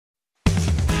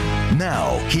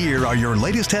Now, here are your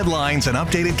latest headlines and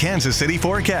updated Kansas City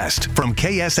forecast from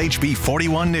KSHB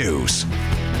 41 News.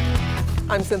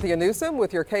 I'm Cynthia Newsom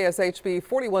with your KSHB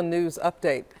 41 News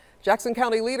update. Jackson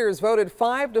County leaders voted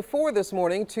 5-4 this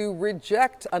morning to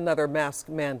reject another mask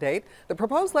mandate. The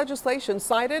proposed legislation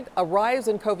cited a rise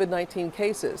in COVID-19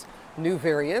 cases, new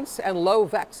variants, and low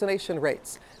vaccination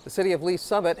rates. The city of Lee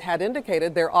Summit had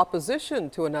indicated their opposition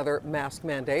to another mask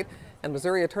mandate, and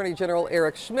Missouri Attorney General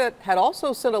Eric Schmidt had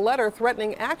also sent a letter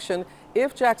threatening action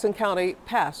if Jackson County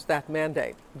passed that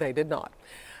mandate. They did not.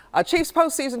 Chiefs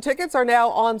postseason tickets are now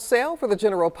on sale for the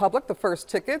general public. The first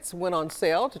tickets went on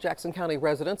sale to Jackson County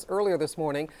residents earlier this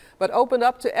morning, but opened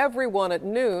up to everyone at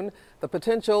noon. The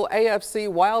potential AFC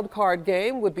wildcard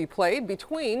game would be played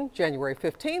between January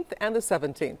 15th and the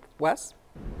 17th. Wes?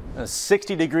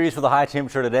 60 degrees for the high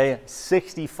temperature today,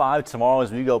 65 tomorrow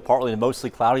as we go partly to mostly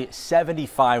cloudy.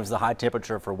 75 is the high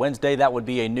temperature for Wednesday. That would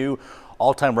be a new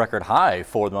all-time record high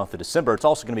for the month of December. It's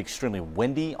also going to be extremely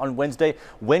windy on Wednesday.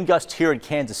 Wind gusts here in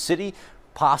Kansas City,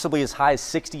 possibly as high as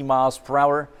 60 miles per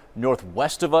hour.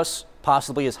 Northwest of us,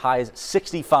 possibly as high as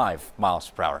 65 miles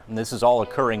per hour. And this is all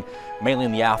occurring mainly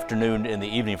in the afternoon and the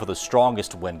evening for the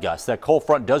strongest wind gusts. That cold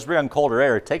front does bring on colder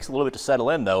air. It takes a little bit to settle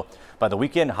in, though. By the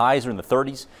weekend, highs are in the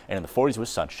 30s and in the 40s with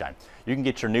sunshine. You can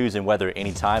get your news and weather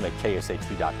anytime at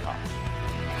KSHB.com.